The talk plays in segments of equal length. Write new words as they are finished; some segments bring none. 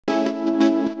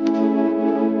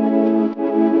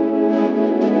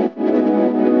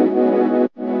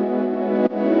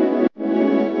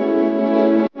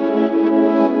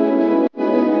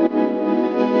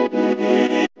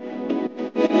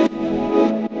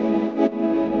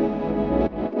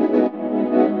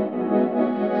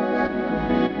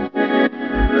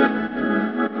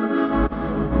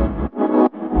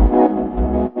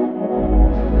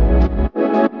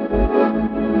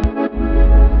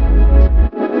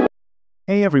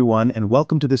Hey everyone, and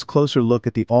welcome to this closer look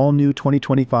at the all-new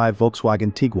 2025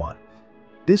 Volkswagen Tiguan.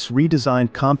 This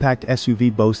redesigned compact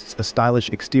SUV boasts a stylish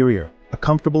exterior, a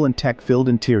comfortable and tech-filled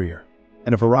interior,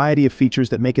 and a variety of features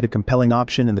that make it a compelling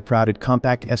option in the crowded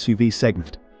compact SUV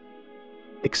segment.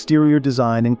 Exterior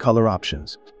design and color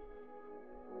options.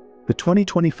 The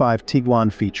 2025 Tiguan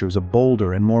features a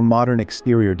bolder and more modern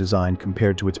exterior design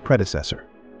compared to its predecessor.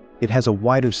 It has a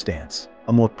wider stance,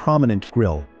 a more prominent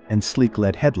grille, and sleek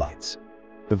LED headlights.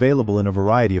 Available in a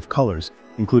variety of colors,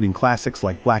 including classics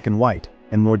like black and white,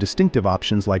 and more distinctive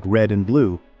options like red and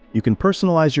blue, you can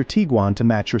personalize your Tiguan to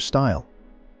match your style.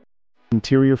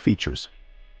 Interior features.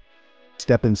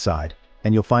 Step inside,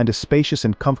 and you'll find a spacious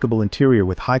and comfortable interior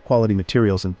with high-quality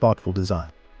materials and thoughtful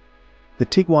design. The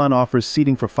Tiguan offers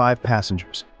seating for 5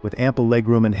 passengers, with ample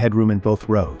legroom and headroom in both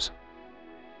rows.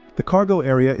 The cargo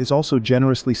area is also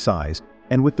generously sized,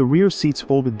 and with the rear seats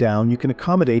folded down, you can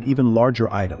accommodate even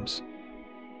larger items.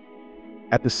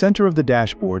 At the center of the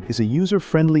dashboard is a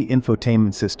user-friendly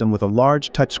infotainment system with a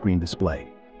large touchscreen display.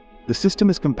 The system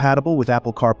is compatible with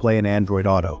Apple CarPlay and Android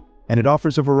Auto, and it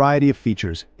offers a variety of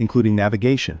features, including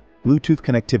navigation, Bluetooth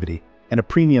connectivity, and a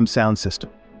premium sound system.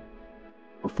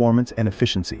 Performance and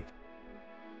efficiency.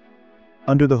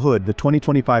 Under the hood, the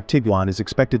 2025 Tiguan is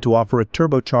expected to offer a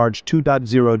turbocharged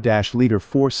 2.0-liter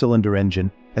 4-cylinder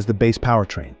engine as the base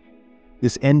powertrain.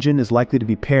 This engine is likely to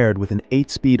be paired with an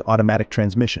 8-speed automatic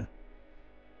transmission.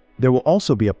 There will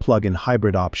also be a plug-in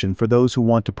hybrid option for those who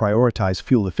want to prioritize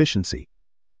fuel efficiency.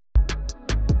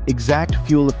 Exact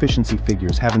fuel efficiency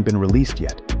figures haven't been released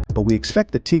yet, but we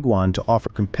expect the Tiguan to offer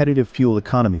competitive fuel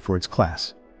economy for its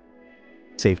class.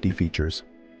 Safety features.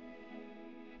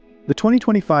 The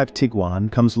 2025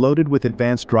 Tiguan comes loaded with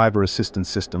advanced driver assistance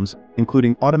systems,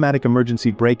 including automatic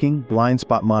emergency braking, blind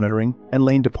spot monitoring, and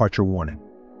lane departure warning.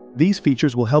 These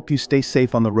features will help you stay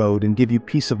safe on the road and give you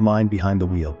peace of mind behind the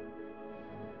wheel.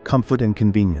 Comfort and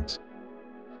convenience.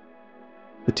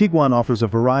 The Tiguan offers a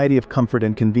variety of comfort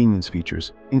and convenience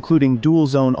features, including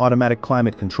dual-zone automatic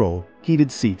climate control,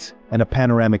 heated seats, and a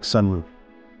panoramic sunroof.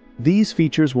 These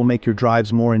features will make your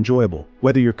drives more enjoyable,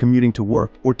 whether you're commuting to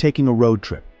work or taking a road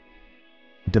trip.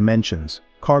 Dimensions,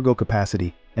 cargo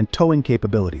capacity, and towing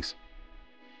capabilities.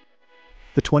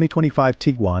 The 2025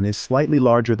 Tiguan is slightly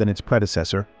larger than its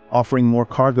predecessor, offering more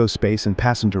cargo space and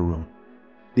passenger room.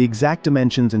 The exact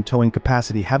dimensions and towing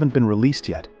capacity haven't been released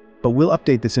yet, but we'll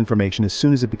update this information as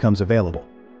soon as it becomes available.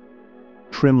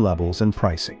 Trim levels and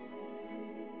pricing.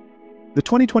 The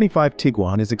 2025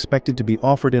 Tiguan is expected to be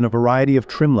offered in a variety of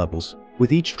trim levels,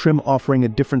 with each trim offering a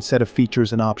different set of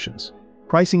features and options.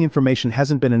 Pricing information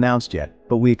hasn't been announced yet,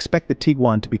 but we expect the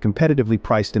Tiguan to be competitively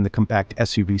priced in the compact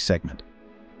SUV segment.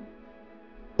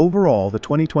 Overall, the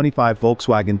 2025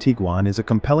 Volkswagen Tiguan is a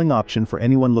compelling option for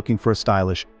anyone looking for a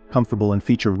stylish, comfortable and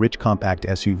feature-rich compact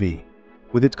SUV.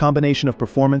 With its combination of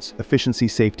performance, efficiency,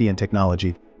 safety, and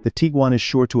technology, the Tiguan is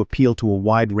sure to appeal to a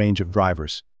wide range of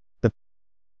drivers.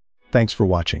 Thanks for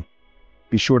watching.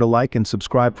 Be sure to like and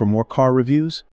subscribe for more car reviews,